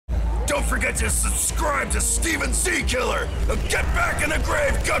don't forget to subscribe to Steven C. Killer. Now get back in the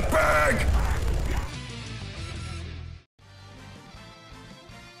grave, gutbag!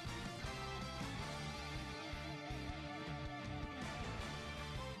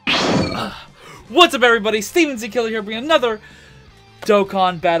 What's up, everybody? Steven C. Killer here, bringing another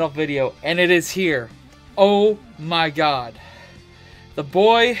Dokkan battle video, and it is here. Oh my god. The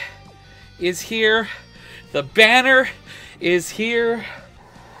boy is here. The banner is here.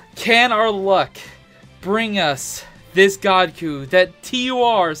 Can our luck bring us this Goku that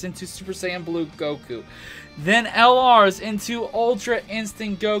TURs into Super Saiyan Blue Goku, then LRs into Ultra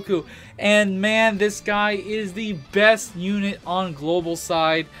Instinct Goku, and man, this guy is the best unit on global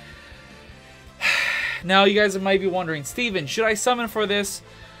side. Now, you guys might be wondering, Steven, should I summon for this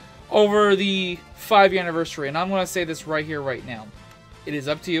over the 5-year anniversary? And I'm going to say this right here, right now. It is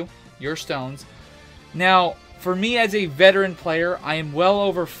up to you. Your stones. Now, for me as a veteran player, I am well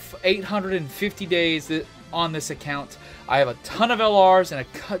over 850 days on this account. I have a ton of LRs and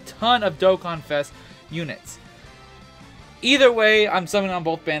a ton of Dokkan Fest units. Either way, I'm summoning on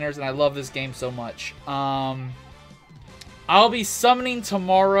both banners, and I love this game so much. I'll be summoning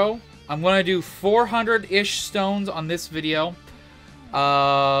tomorrow. I'm going to do 400-ish stones on this video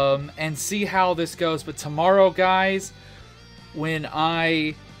and see how this goes. But tomorrow, guys, when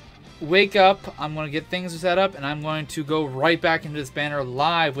I wake up, I'm going to get things set up, and I'm going to go right back into this banner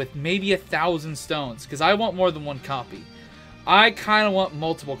live with maybe 1,000 stones, because I want more than one copy. I kind of want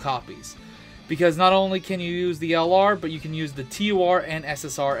multiple copies, because not only can you use the LR, but you can use the TUR and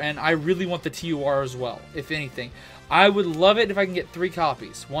SSR, and I really want the TUR as well, if anything. I would love it if I can get 3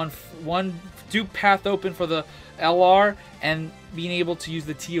 copies. One dupe path open for the LR, and being able to use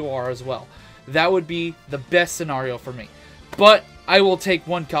the TUR as well. That would be the best scenario for me. But I will take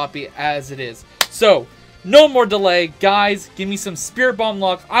 1 copy as it is. So, no more delay. Guys, give me some Spirit Bomb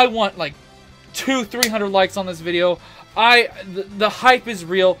luck. I want like 200-300 likes on this video. The hype is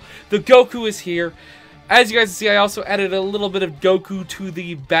real. The Goku is here. As you guys can see, I also added a little bit of Goku to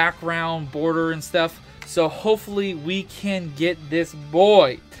the background border and stuff. So hopefully we can get this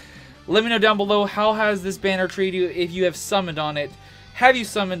boy. Let me know down below, how has this banner treated you? If you have summoned on it, have you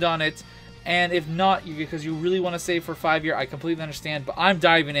summoned on it? And if not, because you really want to save for 5-year, I completely understand. But I'm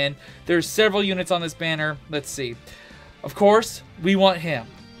diving in. There's several units on this banner. Let's see. Of course, we want him.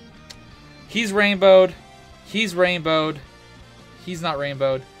 He's rainbowed. He's rainbowed. He's not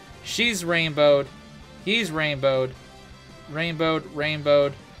rainbowed. She's rainbowed. He's rainbowed. Rainbowed,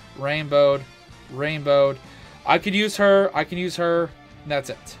 rainbowed, rainbowed, rainbowed. I could use her. I can use her.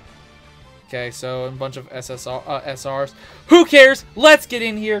 That's it. Okay, so a bunch of SRs. Who cares? Let's get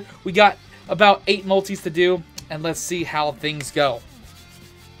in here. We got about 8 multis to do, and let's see how things go.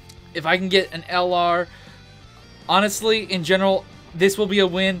 If I can get an LR, honestly, in general, this will be a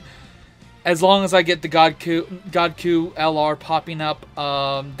win as long as I get the Goku LR popping up.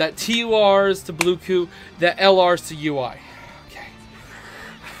 That TURs to Blueku, the LRs to UI. Okay.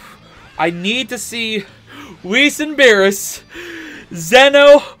 I need to see Whis and Beerus,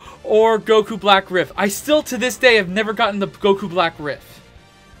 Zeno, or Goku Black Rift. I still, to this day, have never gotten the Goku Black Rift.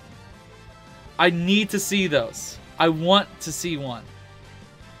 I need to see those. I want to see one.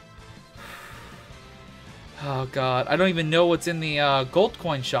 Oh, God. I don't even know what's in the gold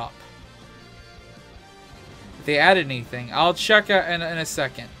coin shop. If they added anything. I'll check in a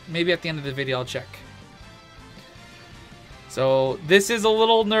second. Maybe at the end of the video I'll check. So this is a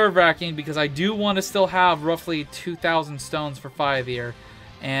little nerve-wracking because I do want to still have roughly 2,000 stones for 5-year.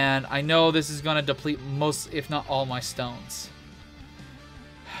 And I know this is going to deplete most, if not all, my stones.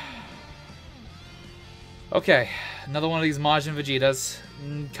 Okay, another one of these Majin Vegetas.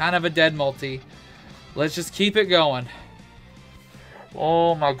 Kind of a dead multi. Let's just keep it going.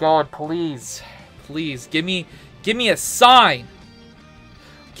 Oh my god, please. Please, give me a sign.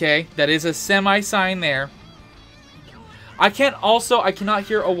 Okay, that is a semi-sign there. I cannot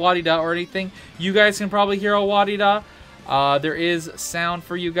hear Owadida or anything. You guys can probably hear Owadida. There is sound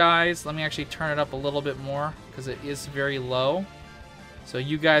for you guys. Let me actually turn it up a little bit more because it is very low. So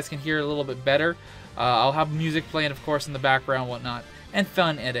you guys can hear it a little bit better. I'll have music playing, of course, in the background, whatnot. And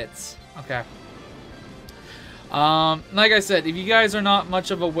fun edits. Okay. Like I said, if you guys are not much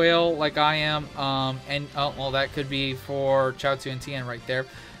of a whale like I am, well, that could be for Chaozu and Tien right there,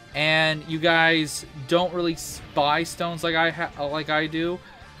 and you guys don't really buy stones like I do,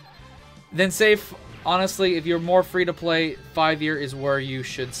 then save. Honestly, if you're more free to play, 5-year is where you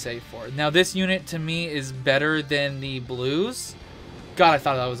should save for. Now, this unit to me is better than the blues. God, I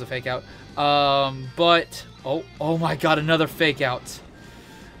thought that was a fake out. But oh my God, another fake out.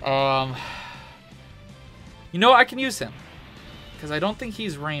 You know what? I can use him. Because I don't think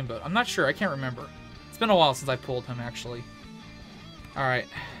he's Rainbow. I'm not sure. I can't remember. It's been a while since I pulled him, actually. Alright.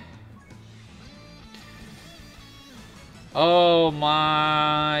 Oh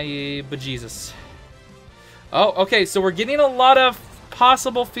my bejesus. Oh, okay, so we're getting a lot of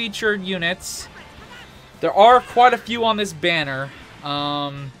possible featured units. There are quite a few on this banner.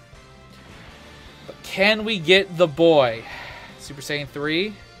 But can we get the boy? Super Saiyan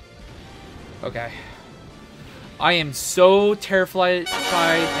 3? Okay. I am so terrified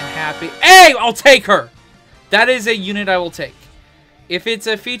and happy. Hey, I'll take her! That is a unit I will take. If it's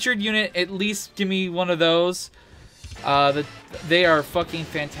a featured unit, at least give me one of those. They are fucking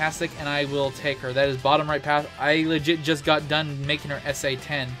fantastic, and I will take her. That is bottom right path. I legit just got done making her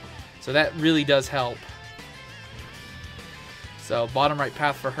SA10, so that really does help. So, bottom right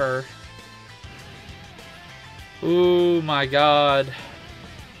path for her. Oh my god.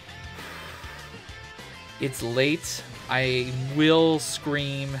 It's late. I will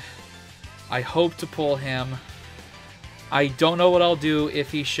scream. I hope to pull him. I don't know what I'll do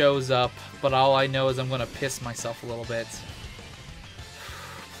if he shows up, but all I know is I'm going to piss myself a little bit.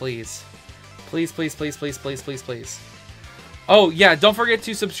 Please. Please, please, please, please, please, please, please. Oh, yeah, don't forget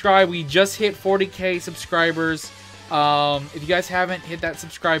to subscribe. We just hit 40K subscribers. If you guys haven't, hit that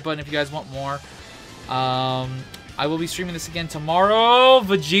subscribe button if you guys want more. I will be streaming this again tomorrow.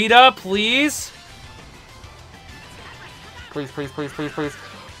 Vegeta, please. Please, please, please, please, please.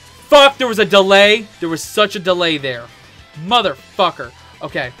 Fuck, there was a delay. There was such a delay there. Motherfucker.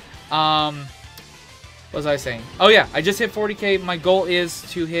 Okay. What was I saying? Oh, yeah. I just hit 40K. My goal is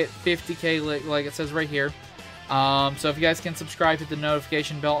to hit 50K like it says right here. So if you guys can subscribe, hit the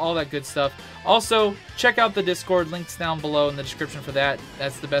notification bell, all that good stuff. Also, check out the Discord. Links down below in the description for that.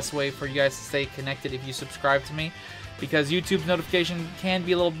 That's the best way for you guys to stay connected if you subscribe to me. Because YouTube's notification can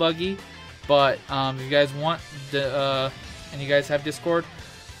be a little buggy. But if you guys want the... and you guys have Discord,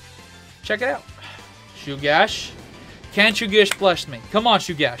 check it out. Shugash. Can Shugash bless me? Come on,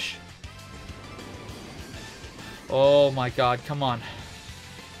 Shugash. Oh my god, come on.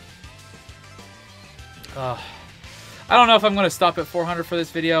 I don't know if I'm going to stop at 400 for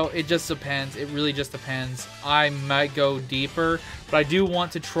this video. It just depends. It really just depends. I might go deeper, but I do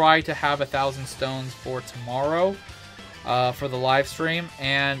want to try to have 1,000 stones for tomorrow for the live stream.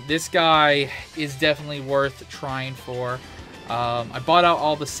 And this guy is definitely worth trying for. I bought out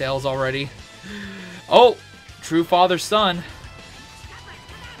all the sales already. Oh, true father-son.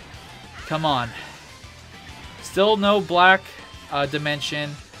 Come on. Still no black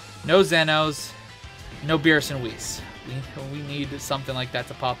dimension. No Zenos. No Beerus and Whis. We need something like that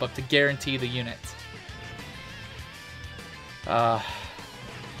to pop up to guarantee the unit. Come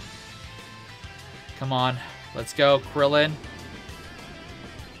on. Let's go. Krillin.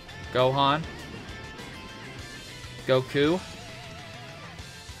 Gohan. Goku.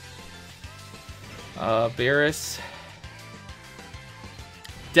 Beerus.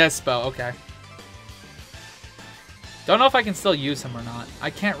 Despo, okay. Don't know if I can still use him or not. I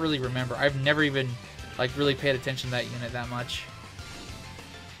can't really remember. I've never even, like, really paid attention to that unit that much.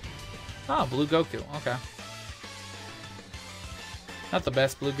 Oh, Blue Goku, okay. Not the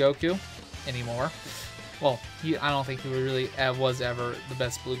best Blue Goku anymore. Well, I don't think he really was ever the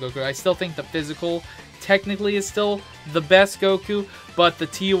best Blue Goku. I still think the physical technically is still the best Goku, but the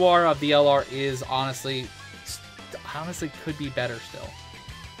TUR of the LR is honestly could be better still.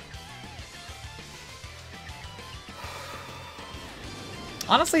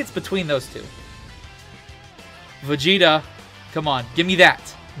 Honestly, it's between those two. Vegeta, come on, give me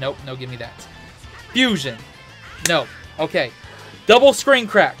that. Nope, no, give me that. Fusion, no. Okay, double screen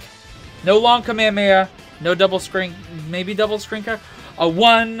crack. No long Kamehameha. No double screen. Maybe double screen crack. A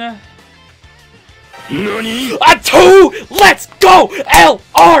 1. Nani? A 2. Let's go.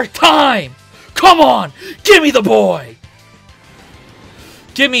 LR time. Come on. Give me the boy.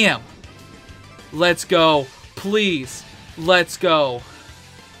 Give me him. Let's go. Please. Let's go.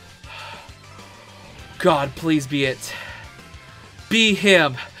 God, please be it. Be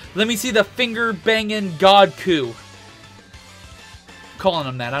him. Let me see the finger banging Goku. Calling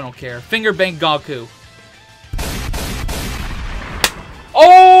him that, I don't care. Finger bang Goku.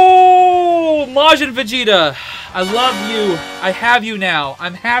 Oh, Majin Vegeta. I love you. I have you now.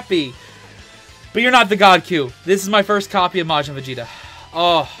 I'm happy. But you're not the Goku. This is my first copy of Majin Vegeta.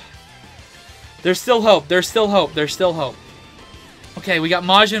 Oh. There's still hope. There's still hope. There's still hope. Okay, we got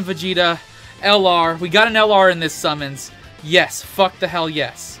Majin Vegeta. LR. We got an LR in this summons. Yes. Fuck the hell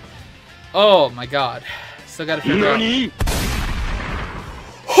yes. Oh my god. Still gotta figure out.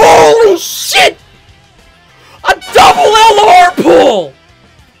 Holy shit! A double LR pull!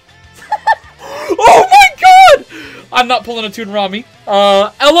 Oh my god! I'm not pulling a Toonrami.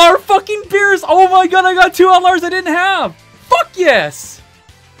 LR fucking Beerus. Oh my god, I got 2 LRs I didn't have. Fuck yes.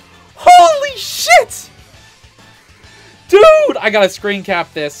 Holy shit. Dude, I gotta screen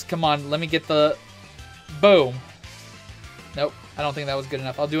cap this. Come on, let me get the... Boom. Nope, I don't think that was good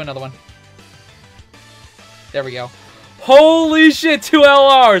enough. I'll do another one. There we go. Holy shit, 2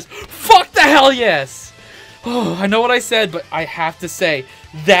 LRs. Fuck the hell yes. Oh, I know what I said, but I have to say,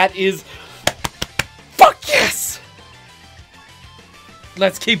 that is... Fuck yes.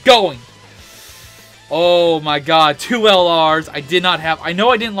 Let's keep going. Oh my god, 2 LRs. I did not have... I know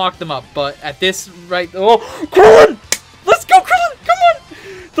I didn't lock them up, but at this right... Oh, Krillin! Let's go, Krillin! Come on!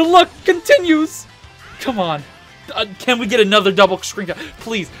 The luck continues. Come on. Can we get another double screen crack?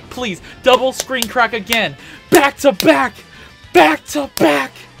 Please, please. Double screen crack again. Back to back. Back to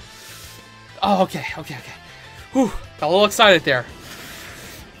back. Oh, okay, okay, okay. Whew, got a little excited there.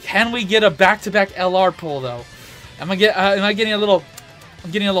 Can we get a back-to-back LR pull, though? Am I getting a little... I'm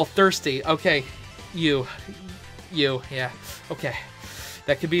getting a little thirsty. Okay. You, yeah. Okay.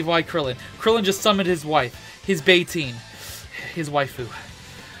 That could be why Krillin. Krillin just summoned his wife. His Bayteen. His waifu.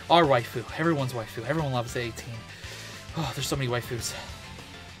 Our waifu. Everyone's waifu. Everyone loves the 18. Oh, there's so many waifus.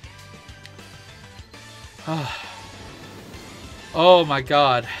 Oh my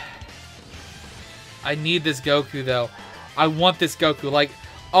god. I need this Goku, though. I want this Goku. Like,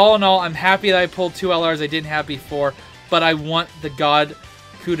 all in all, I'm happy that I pulled 2 LRs I didn't have before, but I want the Goku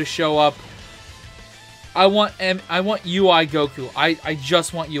to show up. I want UI Goku. I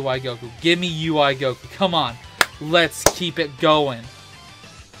just want UI Goku. Give me UI Goku. Come on. Let's keep it going.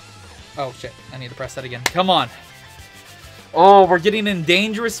 Oh, shit. I need to press that again. Come on. Oh, we're getting in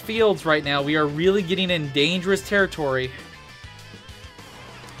dangerous fields right now. We are really getting in dangerous territory.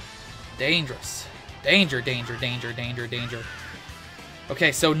 Dangerous. Danger, danger, danger, danger, danger.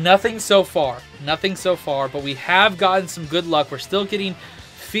 Okay, so nothing so far. Nothing so far, but we have gotten some good luck. We're still getting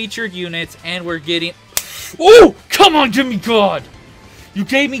featured units, and we're getting... Oh! Come on, give me God! You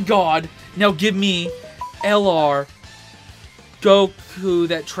gave me God. Now give me LR Goku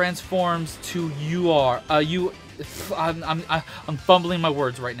that transforms to UR. I'm fumbling my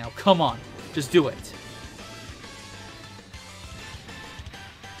words right now. Come on. Just do it.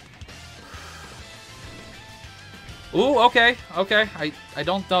 Ooh, okay. Okay. I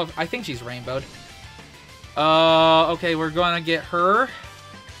don't know. I think she's rainbowed. Okay, we're gonna get her.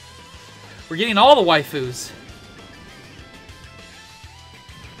 We're getting all the waifus.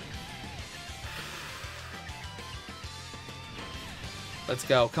 Let's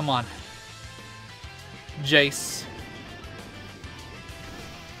go. Come on. Jace.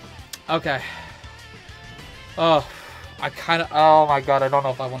 Okay. Oh, I kind of... Oh my god, I don't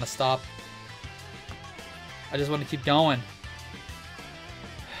know if I want to stop. I just want to keep going.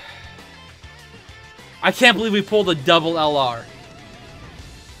 I can't believe we pulled a double LR.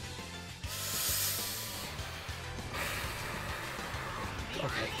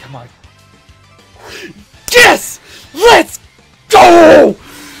 Okay, come on. Yes! Let's go!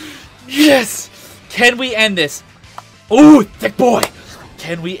 Yes! Can we end this? Ooh, thick boy!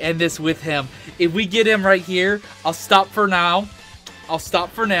 Can we end this with him? If we get him right here, I'll stop for now. I'll stop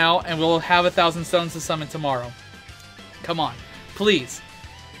for now, and we'll have 1,000 stones to summon tomorrow. Come on. Please.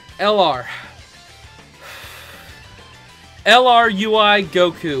 LR. LR UI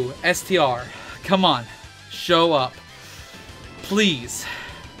Goku. STR. Come on. Show up. Please.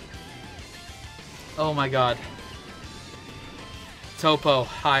 Oh my god. Topo.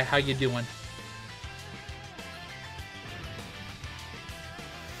 Hi, how you doing?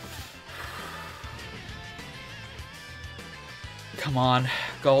 Come on,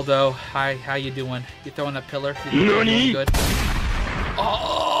 Goldo. Hi, how you doing? You throwing that pillar? You doing good?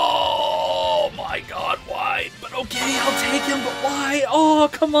 Oh my god, why? But okay, I'll take him, but why? Oh,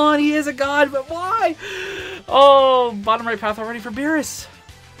 come on, he is a god, but why? Oh, bottom right path already for Beerus.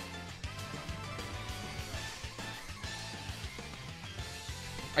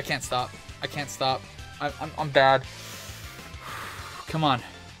 I can't stop. I can't stop. I'm bad. Come on.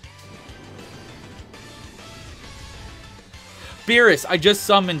 Beerus, I just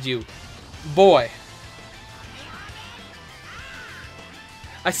summoned you. Boy.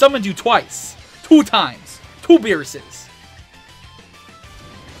 I summoned you twice. 2 times. 2 Beeruses.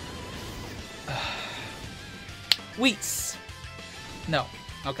 Wheats. No.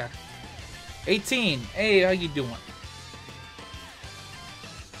 Okay. 18. Hey, how you doing?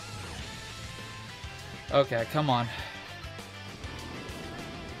 Okay, come on.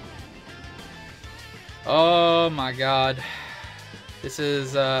 Oh my god. This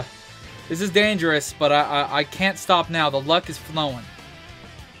is dangerous, but I can't stop now. The luck is flowing.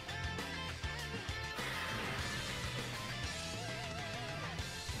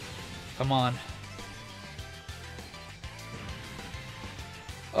 Come on.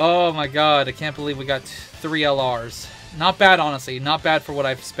 Oh my god, I can't believe we got 3 LRs. Not bad, honestly. Not bad for what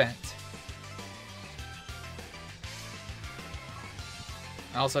I've spent.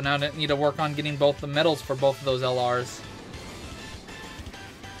 I also now need to work on getting both the medals for both of those LRs.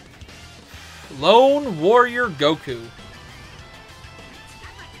 Lone Warrior Goku.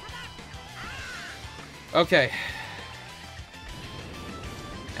 Okay.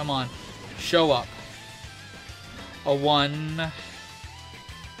 Come on. Show up. A 1.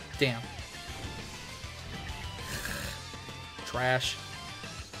 Damn. Trash.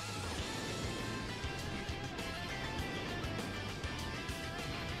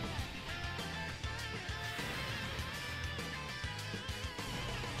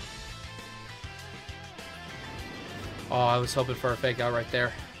 Oh, I was hoping for a fake out right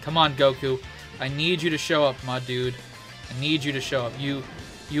there. Come on, Goku. I need you to show up, my dude. I need you to show up.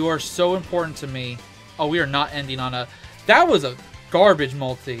 You are so important to me. Oh, we are not ending on a... That was a garbage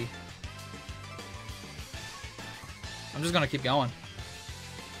multi. I'm just going to keep going.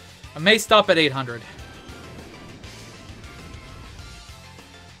 I may stop at 800.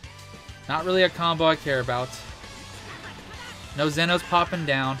 Not really a combo I care about. No Zeno's popping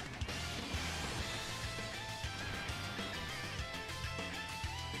down.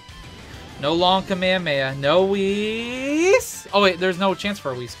 No long Kamehameha. No Whis. Oh, wait. There's no chance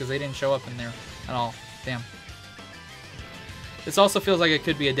for a Whis because they didn't show up in there at all. Damn. This also feels like it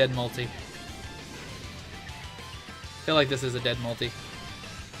could be a dead multi. I feel like this is a dead multi.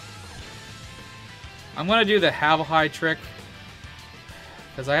 I'm going to do the have a high trick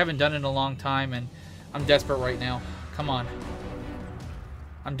because I haven't done it in a long time and I'm desperate right now. Come on.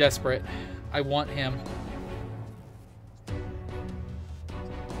 I'm desperate. I want him.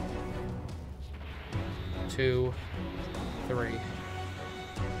 Two, 3.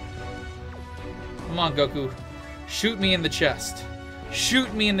 Come on, Goku. Shoot me in the chest.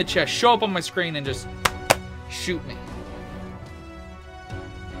 Shoot me in the chest. Show up on my screen and just shoot me.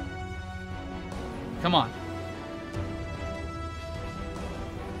 Come on.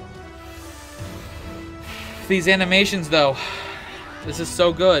 These animations, though. This is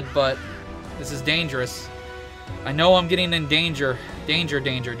so good, but this is dangerous. I know I'm getting in danger. Danger,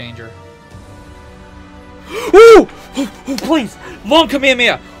 danger, danger. Ooh! Oh, please! Long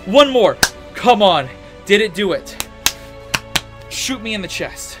Kamehameha! One more! Come on! Did it do it? Shoot me in the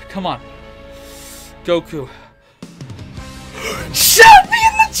chest. Come on. Goku. Shoot me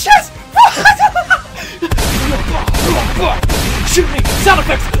in the chest! Shoot me! Sound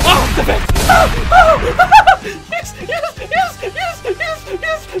effects! Oh, defense! Oh! Yes! Yes! Yes! Yes! Yes!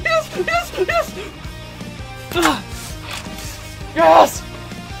 Yes! Yes! Yes! Yes! Yes!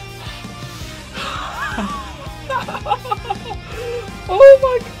 Oh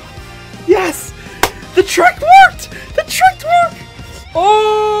my god! Yes! The trick worked! The trick worked!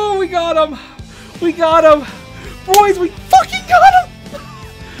 Oh, we got him! We got him! Boys, we fucking got him!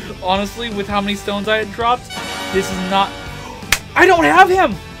 Honestly, with how many stones I had dropped, this is not... I don't have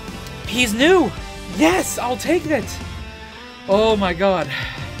him! He's new! Yes, I'll take it! Oh my god.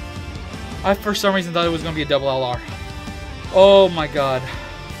 I for some reason thought it was going to be a double LR. Oh my god.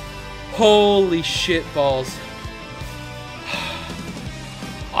 Holy shit balls.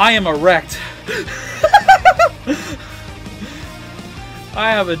 I am erect.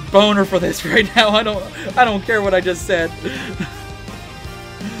 I have a boner for this right now. I don't care what I just said.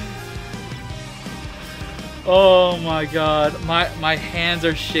 Oh my god. My hands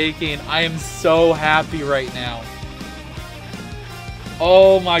are shaking. I am so happy right now.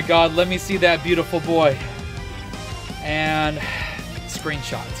 Oh my god. Let me see that beautiful boy. And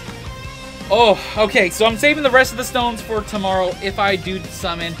screenshot. Oh, okay, so I'm saving the rest of the stones for tomorrow if I do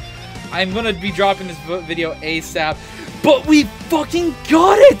summon. I'm going to be dropping this video ASAP. But we fucking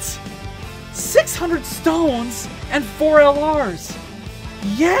got it! 600 stones and 4 LRs.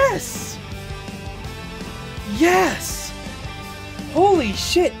 Yes! Yes! Holy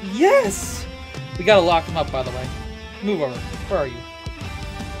shit, yes! We got to lock him up, by the way. Move over. Where are you?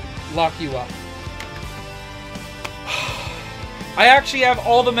 Lock you up. I actually have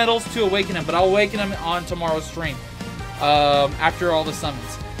all the medals to awaken him, but I'll awaken him on tomorrow's stream. After all the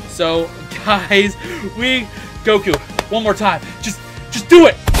summons. So, guys, Goku, one more time. Just do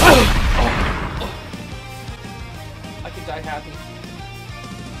it! I can die happy.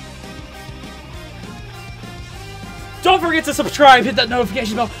 Don't forget to subscribe, hit that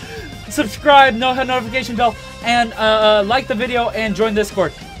notification bell. Subscribe, notification bell, and like the video and join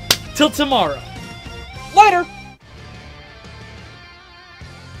Discord. Till tomorrow. Later!